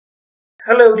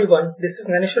Hello everyone, this is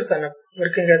Dnyaneshwar Sanap,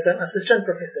 working as an assistant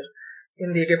professor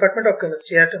in the Department of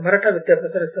Chemistry at Maratha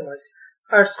Vidyabhasar Samaj,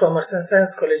 Arts, Commerce and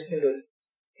Science College, Niloli.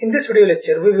 In this video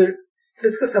lecture, we will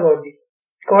discuss about the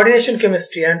coordination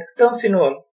chemistry and terms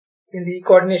involved in the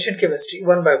coordination chemistry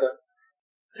one by one.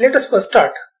 Let us first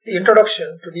start the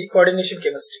introduction to the coordination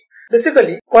chemistry.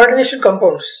 Basically, coordination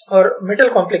compounds or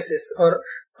metal complexes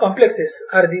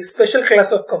are the special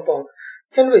class of compound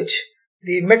in which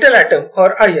the metal atom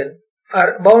or ion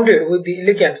are bounded with the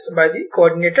ligands by the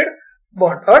coordinated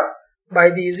bond or by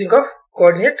the using of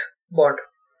coordinate bond.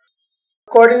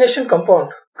 Coordination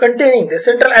compound containing the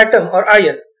central atom or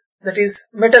ion, that is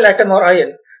metal atom or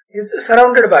ion, is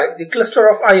surrounded by the cluster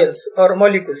of ions or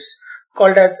molecules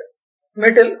called as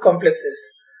metal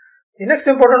complexes. The next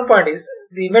important point is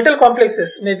the metal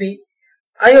complexes may be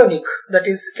ionic, that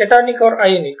is cationic or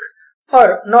ionic,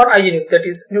 or non-ionic, that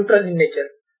is neutral in nature.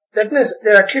 That means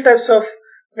there are three types of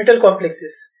metal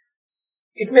complexes.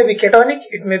 It may be cationic,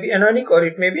 it may be anionic, or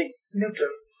it may be neutral.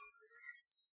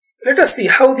 Let us see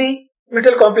how the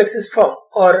metal complexes form,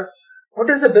 or what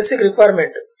is the basic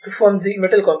requirement to form the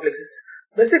metal complexes.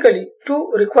 Basically,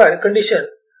 two required conditions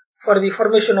for the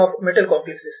formation of metal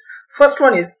complexes. First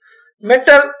one is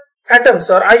metal atoms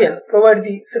or ion provide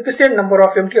the sufficient number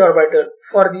of empty orbitals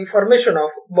for the formation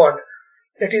of bond,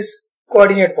 that is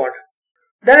coordinate bond.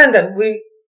 Then we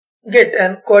get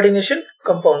an coordination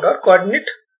compound or coordinate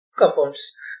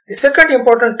compounds. The second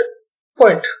important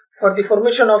point for the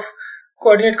formation of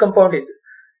coordinate compound is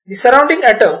the surrounding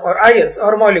atom or ions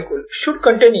or molecule should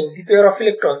containing the pair of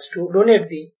electrons to donate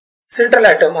the central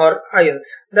atom or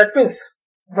ions. That means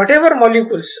whatever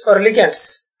molecules or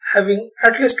ligands having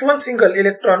at least one single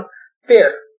electron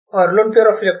pair or lone pair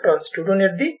of electrons to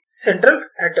donate the central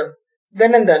atom,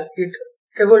 then it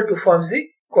able to form the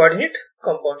coordinate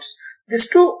compounds. These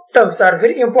two terms are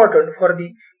very important for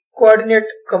the coordinate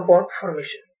compound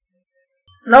formation.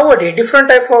 Nowadays, different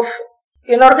types of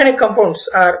inorganic compounds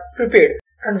are prepared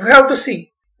and we have to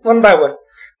see one by one.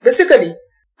 Basically,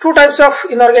 two types of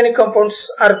inorganic compounds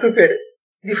are prepared.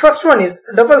 The first one is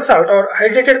double salt or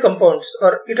hydrated compounds,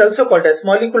 or it also called as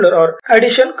molecular or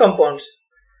addition compounds.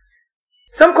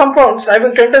 Some compounds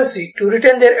having tendency to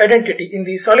retain their identity in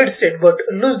the solid state but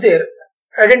lose their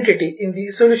identity in the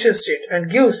solution state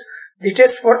and gives the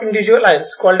test for individual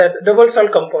ions called as double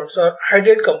salt compounds or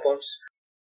hydrated compounds.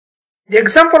 The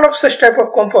example of such type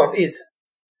of compound is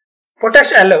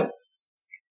potash alum.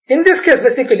 In this case,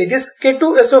 basically this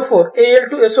K2SO4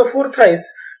 Al2SO4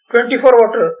 thrice 24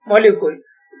 water molecule,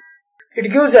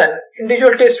 it gives an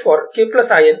individual test for K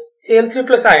plus ion, Al3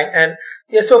 plus ion and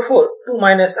SO4 2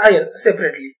 minus ion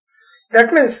separately.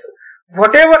 That means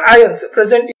whatever ions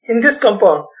present in this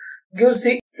compound gives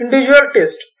the individual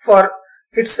test for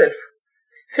itself.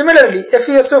 Similarly,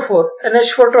 FeSO4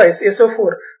 NH4 twice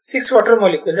SO4 6 water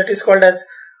molecule, that is called as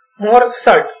Mohr's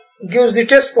salt, gives the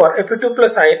test for Fe2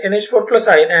 plus ion, NH4 plus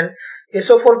ion and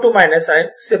SO4 2 minus ion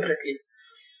separately.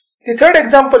 The third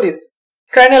example is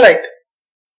crinolite.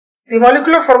 The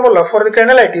molecular formula for the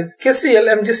crinolite is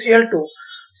KCl-MgCl2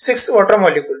 6 water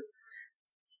molecule.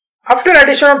 After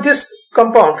addition of this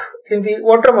compound in the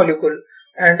water molecule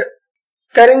and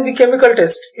carrying the chemical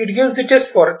test, it gives the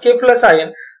test for K plus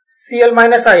ion, Cl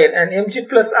minus ion and Mg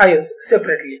plus ions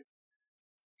separately.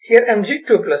 Here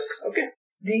Mg2 plus. Okay.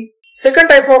 The second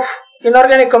type of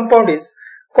inorganic compound is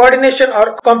coordination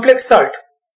or complex salt.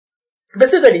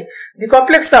 Basically, the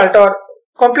complex salt or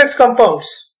complex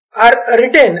compounds are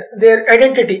retain their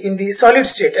identity in the solid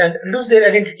state and lose their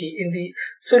identity in the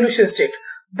solution state,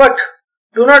 but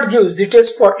do not give the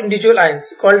test for individual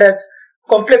ions called as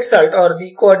complex salt or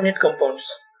the coordinate compounds.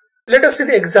 Let us see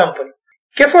the example.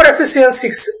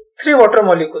 K4FeCN6 3 water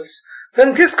molecules.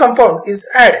 When this compound is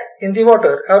added in the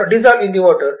water or dissolved in the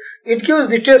water, it gives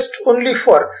the test only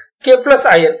for K plus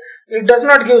ion. It does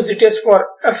not give the test for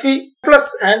Fe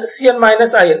plus and Cn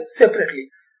minus ion separately,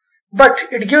 but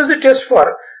it gives the test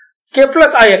for K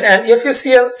plus ion and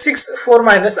FeCN6 4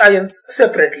 minus ions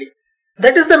separately.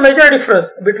 That is the major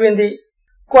difference between the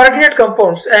coordinate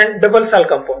compounds and double salt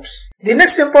compounds. The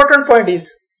next important point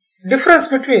is difference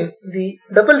between the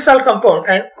double salt compound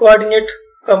and coordinate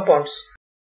compounds.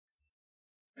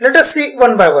 Let us see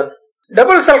one by one.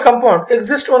 Double salt compound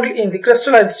exists only in the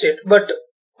crystalline state, but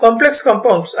complex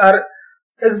compounds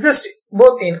exist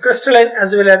both in crystalline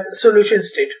as well as solution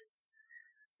state.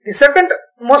 The second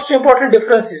most important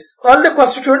difference is all the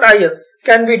constituent ions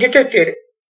can be detected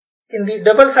in the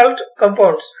double salt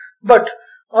compounds, but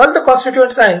all the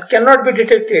constituent ions cannot be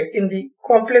detected in the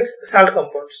complex salt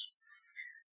compounds.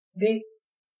 The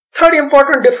third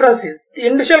important difference is the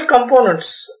individual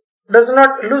components does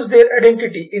not lose their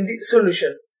identity in the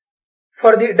solution.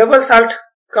 for the double salt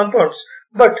compounds,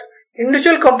 but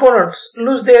individual components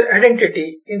lose their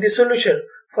identity in the solution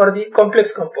for the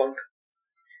complex compound.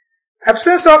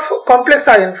 Absence of complex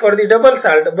ion for the double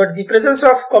salt, but the presence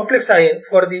of complex ion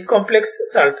for the complex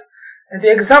salt. And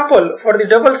the example for the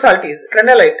double salt is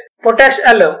cranolite, potash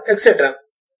alum, etc.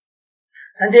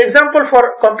 And the example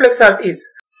for complex salt is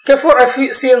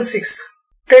K4FeCN6,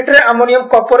 tetraammonium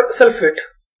copper sulfate,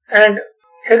 and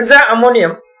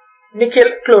hexaammonium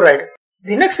nickel chloride.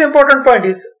 The next important point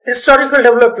is historical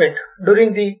development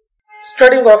during the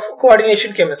studying of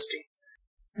coordination chemistry.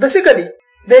 Basically,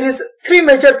 there is three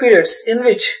major periods in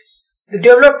which the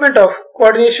development of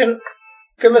coordination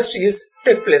chemistry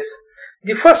take place.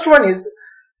 The first one is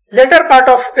later part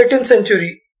of 18th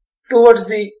century towards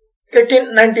the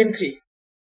 1893.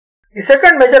 The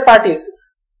second major part is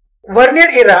Vernier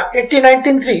era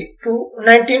 1893 to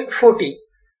 1940.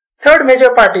 Third major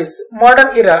part is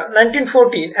modern era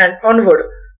 1914 and onward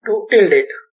to till date.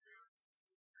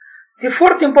 The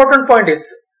fourth important point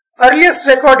is earliest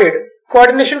recorded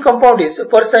coordination compound is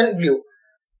porcine blue.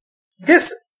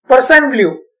 This porcine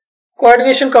blue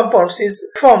coordination compound is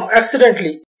formed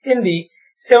accidentally in the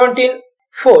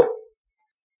 1704.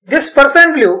 This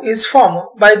porcine blue is formed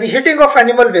by the heating of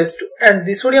animal waste and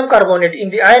the sodium carbonate in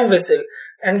the iron vessel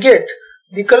and get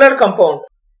the color compound.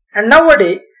 And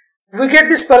nowadays we get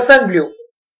this porcine blue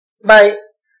by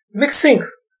mixing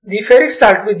the ferric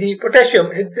salt with the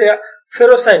potassium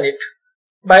hexaferrocyanate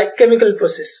by chemical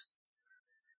process.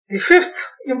 The fifth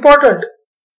important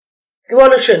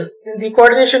evolution in the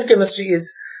coordination chemistry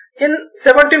is in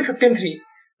 1753,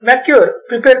 Mercure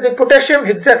prepared the potassium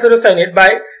hexaferrocyanate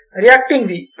by reacting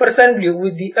the porcine blue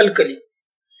with the alkali.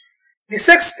 The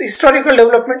sixth historical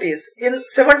development is in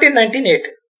 1798,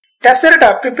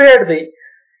 Tasserta prepared the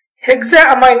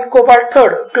hexaamine cobalt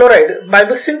third chloride by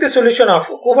mixing the solution of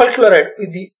cobalt chloride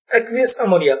with the aqueous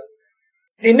ammonia.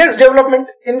 The next development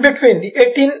in between the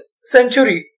 18th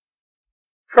century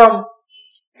from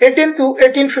 18 to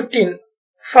 1815,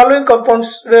 following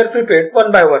compounds were prepared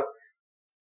one by one.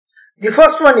 The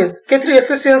first one is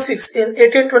K3FeCN6 in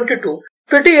 1822,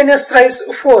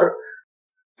 PTNS4,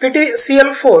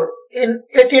 PTCl4 in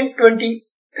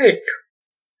 1828,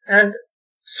 and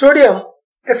sodium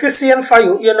FeCN5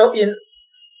 in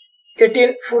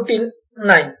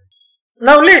 1849.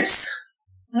 Now let's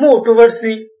move towards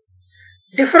the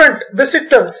different basic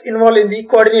terms involved in the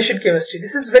coordination chemistry.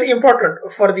 This is very important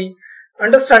for the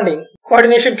understanding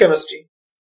coordination chemistry.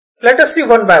 Let us see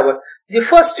one by one. The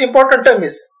first important term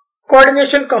is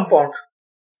coordination compound.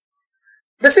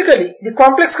 Basically, the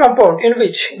complex compound in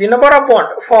which the number of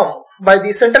bonds formed by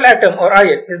the central atom or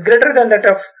ion is greater than that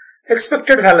of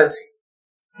expected valency.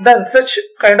 Then such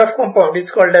kind of compound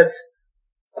is called as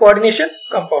coordination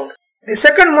compound. The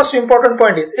second most important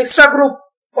point is extra group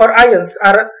or ions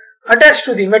are attached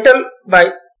to the metal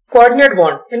by coordinate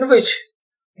bond in which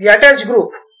the attached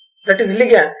group, that is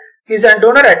ligand, is an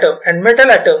donor atom and metal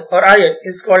atom or ion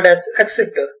is called as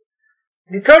acceptor.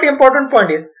 The third important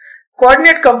point is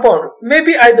coordinate compound may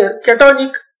be either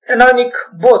cationic, anionic,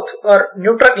 both, or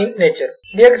neutral in nature.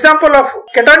 The example of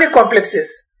cationic complex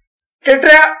is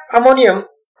tetraammonium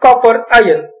copper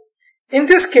ion. In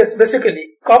this case,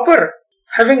 basically, copper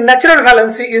having natural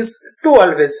valency is 2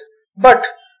 always, but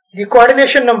the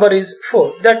coordination number is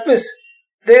 4. That means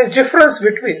there is difference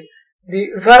between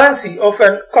the valency of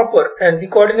an copper and the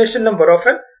coordination number of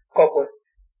an copper.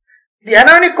 The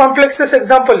anionic complexes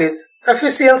example is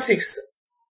FeCN6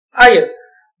 ion.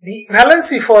 The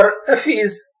valency for Fe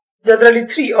is generally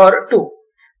 3 or 2,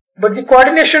 but the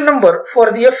coordination number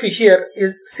for the Fe here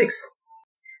is 6.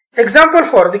 Example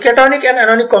for the cationic and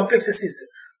anionic complexes is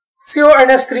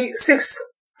CONS3 6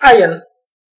 ion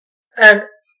and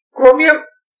chromium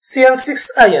CN6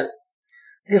 ion.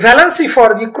 The valency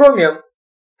for the chromium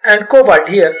and cobalt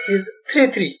here is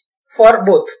 3 for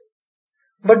both,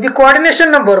 but the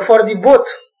coordination number for the both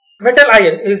metal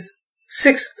ion is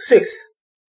 6.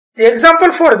 The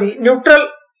example for the neutral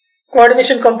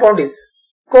coordination compound is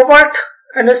cobalt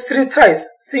NH3 thrice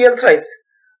Cl thrice,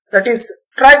 that is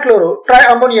trichloro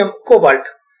triammonium cobalt.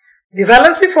 The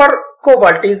valency for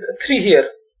cobalt is 3 here,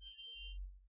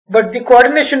 but the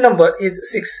coordination number is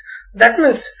 6. That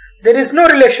means there is no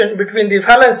relation between the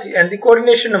valency and the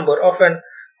coordination number of an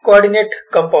coordinate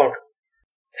compound.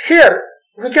 Here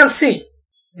we can see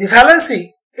the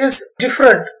valency is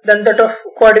different than that of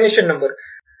coordination number.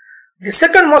 The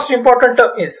second most important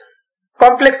term is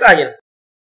complex ion.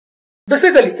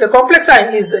 Basically, a complex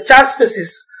ion is a charge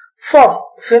species formed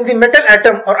when the metal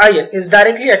atom or ion is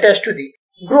directly attached to the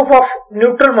group of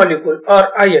neutral molecule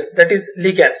or ion, that is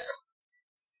ligands.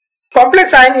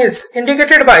 Complex ion is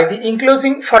indicated by the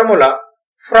enclosing formula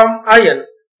from ion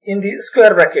in the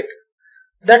square bracket.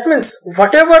 That means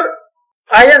whatever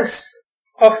ions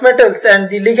of metals and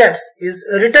the ligands is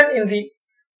written in the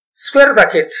square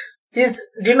bracket is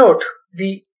denote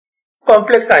the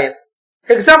complex ion.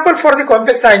 Example for the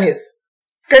complex ion is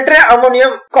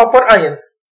tetraammonium copper ion.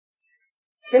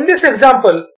 In this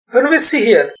example, when we see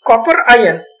here, copper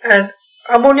ion and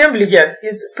ammonium ligand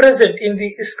is present in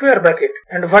the square bracket,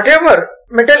 and whatever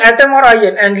metal atom or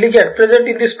ion and ligand present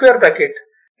in the square bracket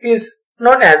is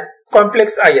known as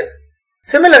complex ion.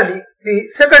 Similarly, the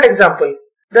second example,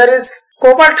 there is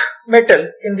cobalt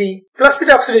metal in the +3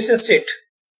 oxidation state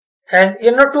and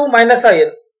NO2-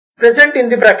 ion present in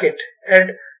the bracket,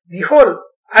 and the whole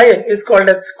ion is called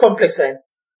as complex ion.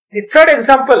 The third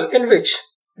example, in which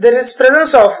there is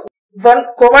presence of one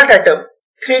cobalt atom,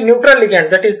 3 neutral ligand,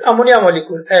 that is ammonia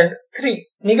molecule, and 3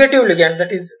 negative ligand,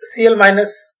 that is Cl-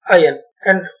 ion,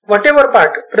 and whatever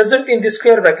part present in the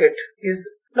square bracket is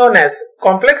known as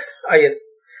complex ion.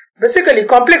 Basically,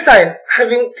 complex ion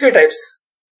having 3 types.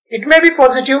 It may be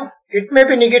positive, it may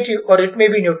be negative, or it may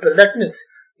be neutral. That means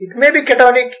it may be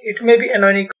cationic, it may be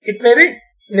anionic, it may be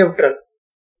neutral.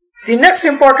 The next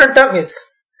important term is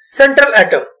central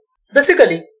atom.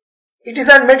 Basically, it is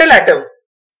a metal atom,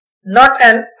 not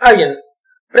an ion,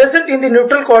 present in the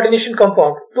neutral coordination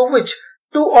compound to which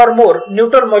 2 or more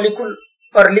neutral molecule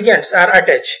or ligands are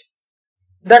attached.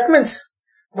 That means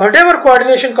whatever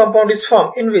coordination compound is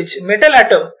formed in which metal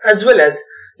atom as well as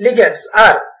ligands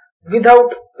are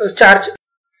without charge.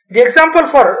 The example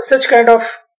for such kind of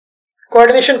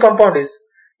coordination compound is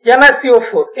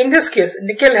NaCO4. In this case,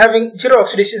 nickel having 0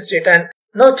 oxidation state and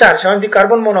no charge on the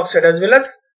carbon monoxide as well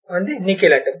as on the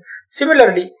nickel atom.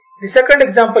 Similarly, the second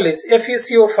example is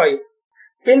FeCO5.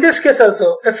 In this case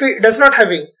also, Fe does not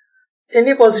having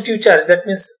any positive charge, that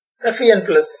means Fen+,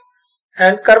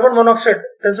 and carbon monoxide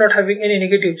does not having any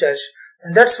negative charge,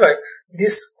 and that's why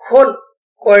this whole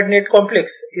coordinate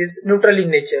complex is neutral in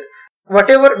nature.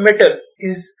 Whatever metal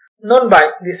is known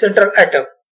by the central atom.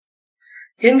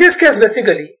 In this case,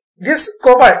 basically, this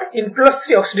cobalt in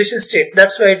 +3 oxidation state,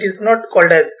 that's why it is not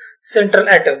called as central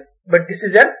atom, but this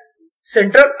is a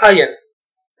central ion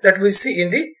that we see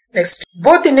in the next.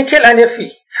 Both the nickel and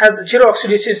Fe has 0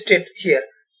 oxidation state here.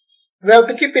 We have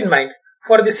to keep in mind,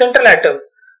 for the central atom,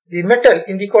 the metal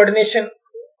in the coordination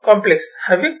complex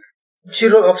having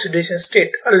 0 oxidation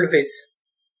state always.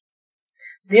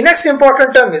 The next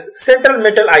important term is central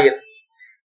metal ion.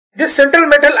 This central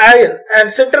metal ion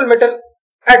and central metal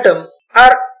atom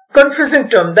are confusing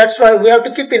terms. That's why we have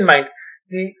to keep in mind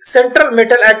the central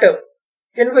metal atom,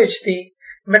 in which the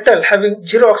metal having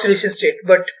 0 oxidation state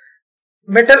but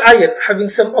metal ion having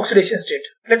some oxidation state.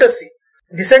 Let us see.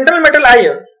 The central metal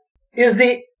ion is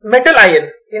the metal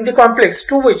ion in the complex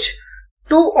to which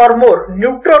 2 or more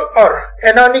neutral or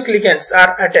anionic ligands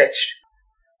are attached.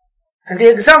 And the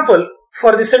example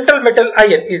for the central metal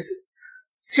ion is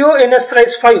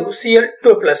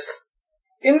CONS5Cl2+.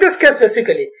 In this case,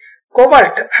 basically,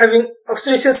 cobalt having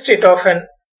oxidation state of an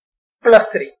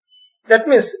 +3. That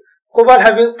means cobalt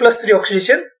having +3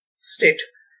 oxidation state.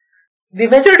 The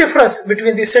major difference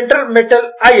between the central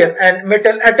metal ion and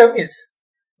metal atom is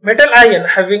metal ion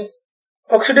having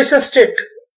oxidation state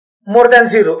more than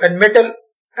 0 and metal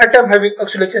atom having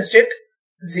oxidation state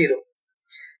 0.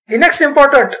 The next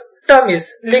important term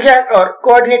is ligand or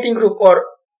coordinating group, or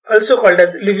also called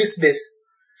as Lewis base.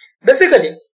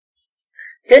 Basically,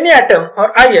 any atom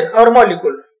or ion or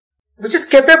molecule which is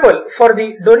capable for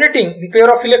the donating the pair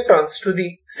of electrons to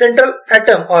the central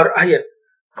atom or ion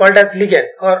called as ligand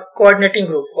or coordinating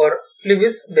group or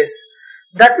Lewis base.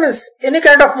 That means any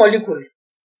kind of molecule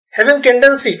having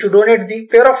tendency to donate the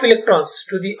pair of electrons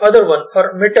to the other one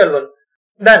or metal one,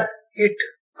 then it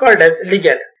called as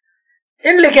ligand.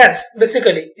 In ligands,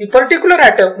 basically, the particular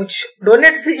atom which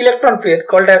donates the electron pair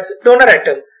called as donor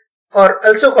atom or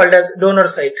also called as donor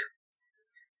site.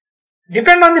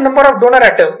 Depend on the number of donor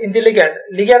atom in the ligand,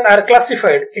 ligand are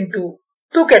classified into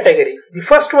 2 categories. The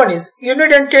first one is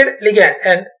unidentate ligand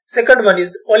and second one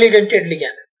is polydentate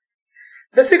ligand.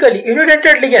 Basically,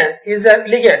 unidentate ligand is a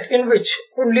ligand in which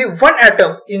only one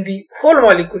atom in the whole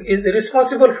molecule is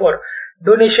responsible for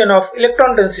donation of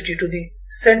electron density to the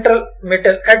central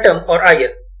metal atom or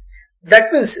ion.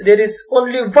 That means there is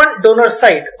only one donor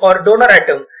site or donor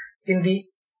atom in the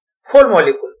whole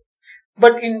molecule.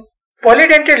 But in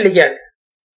polydentate ligand,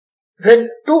 when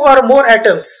 2 or more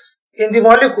atoms in the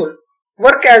molecule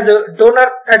work as a donor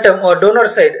atom or donor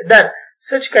site, then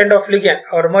such kind of ligand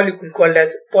or molecule called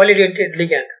as polydentate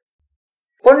ligand.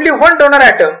 Only one donor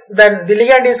atom, then the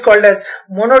ligand is called as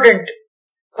monodent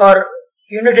or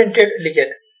unidentate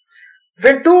ligand.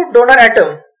 When 2 donor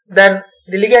atom, then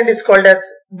the ligand is called as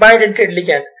bidentate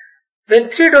ligand. When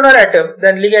 3 donor atom,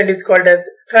 then ligand is called as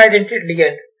tridentate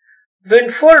ligand. When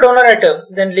 4 donor atom,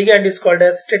 then ligand is called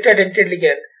as tetradentate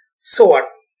ligand, so on.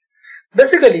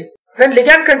 Basically, when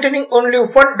ligand containing only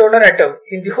one donor atom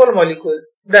in the whole molecule,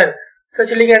 then such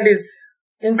ligand is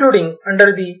including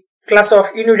under the class of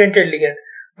unidentate ligand.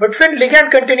 But when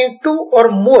ligand containing 2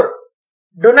 or more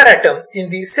donor atom in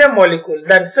the same molecule,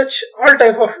 then such all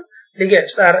type of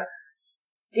ligands are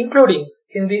including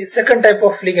in the second type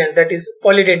of ligand, that is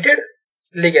polydentate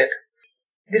ligand.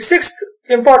 The sixth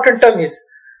important term is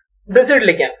bridged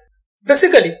ligand.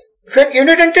 Basically, when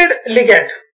unidentate ligand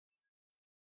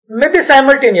may be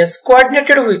simultaneous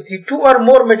coordinated with the 2 or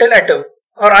more metal atom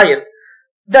or ion,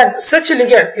 then such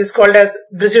ligand is called as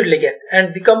bridged ligand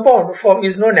and the compound form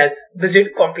is known as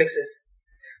bridged complexes.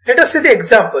 Let us see the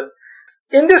example.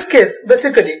 In this case,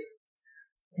 basically,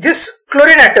 this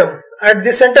chlorine atom at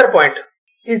the center point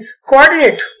is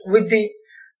coordinate with the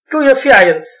 2 Fe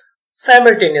ions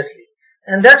simultaneously,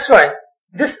 and that's why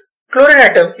this chlorine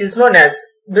atom is known as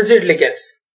bridged ligands,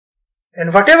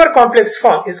 and whatever complex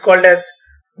form is called as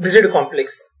bridged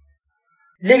complex.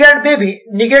 Ligand may be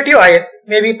negative ion,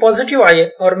 may be positive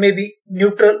ion, or may be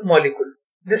neutral molecule.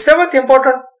 The seventh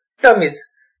important term is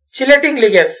chelating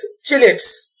ligands,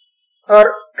 chelates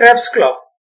or Krebs claw.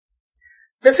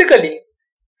 Basically,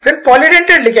 when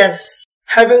polydentate ligands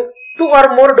having 2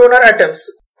 or more donor atoms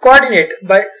coordinate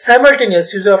by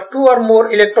simultaneous use of 2 or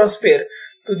more electrons pair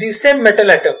to the same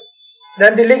metal atom,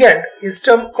 then the ligand is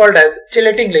termed called as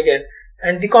chelating ligand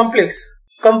and the complex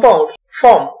compound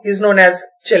form is known as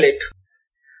chelate.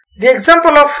 The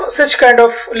example of such kind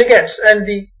of ligands and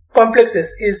the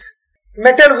complexes is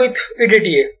metal with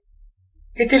EDTA,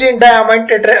 ethylene diamine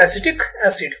tetraacetic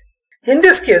acid. In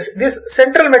this case, this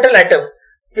central metal atom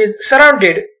is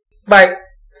surrounded by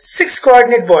 6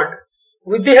 coordinate bond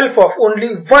with the help of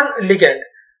only one ligand.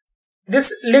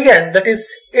 This ligand, that is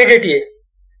EDTA,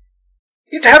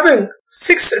 it having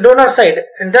 6 donor side,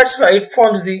 and that's why it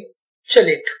forms the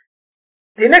chelate.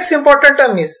 The next important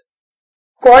term is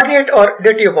coordinate or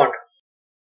dative bond.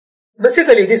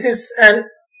 Basically, this is an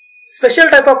special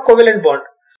type of covalent bond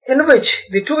in which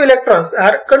the 2 electrons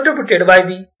are contributed by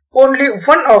the only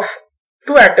one of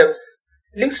 2 atoms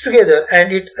links together,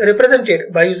 and it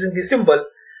represented by using the symbol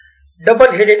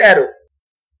double-headed arrow.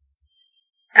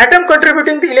 Atom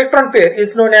contributing the electron pair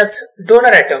is known as donor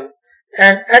atom,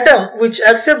 and atom which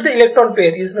accept the electron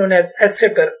pair is known as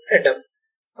acceptor atom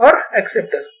or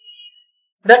acceptor.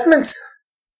 That means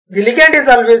the ligand is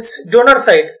always donor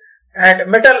side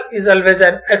and metal is always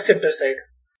an acceptor side.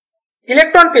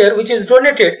 Electron pair which is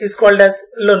donated is called as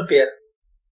lone pair.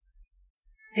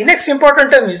 The next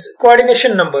important term is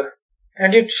coordination number,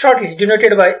 and it shortly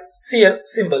denoted by Cn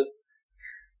symbol.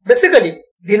 Basically,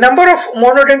 the number of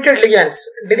monodentate ligands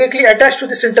directly attached to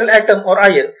the central atom or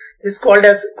ion is called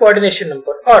as coordination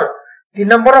number, or the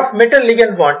number of metal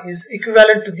ligand bond is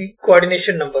equivalent to the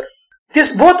coordination number.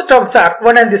 These both terms are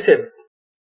one and the same.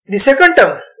 The second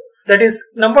term, that is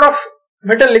number of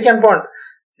metal ligand bond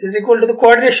is equal to the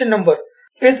coordination number,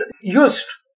 is used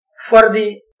for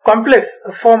the complex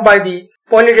formed by the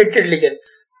polydentate ligands,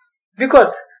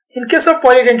 because in case of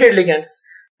polydentate ligands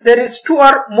there is 2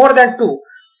 or more than 2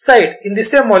 side in the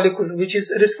same molecule which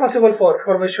is responsible for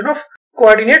formation of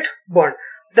coordinate bond.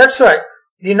 That's why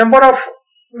the number of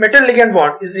metal ligand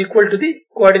bond is equal to the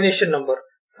coordination number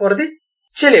for the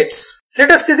chelates.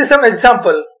 Let us see some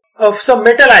example of some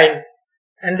metal ion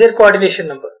and their coordination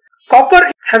number.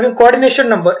 Copper having coordination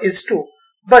number is 2,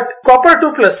 but copper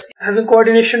 2 plus having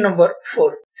coordination number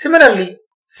 4. Similarly,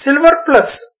 silver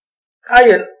plus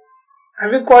ion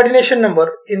having coordination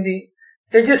number in the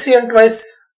AgCN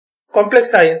twice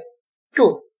complex ion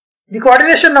 2. The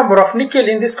coordination number of nickel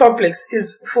in this complex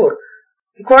is 4.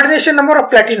 The coordination number of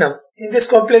platinum in this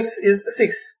complex is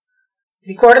 6.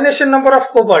 The coordination number of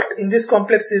cobalt in this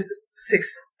complex is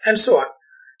 6, and so on.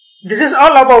 This is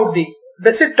all about the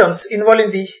basic terms involved in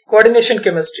the coordination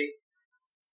chemistry.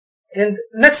 In the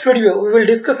next video, we will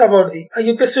discuss about the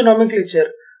IUPAC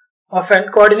nomenclature of an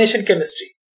coordination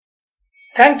chemistry.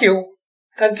 Thank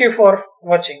you for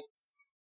watching.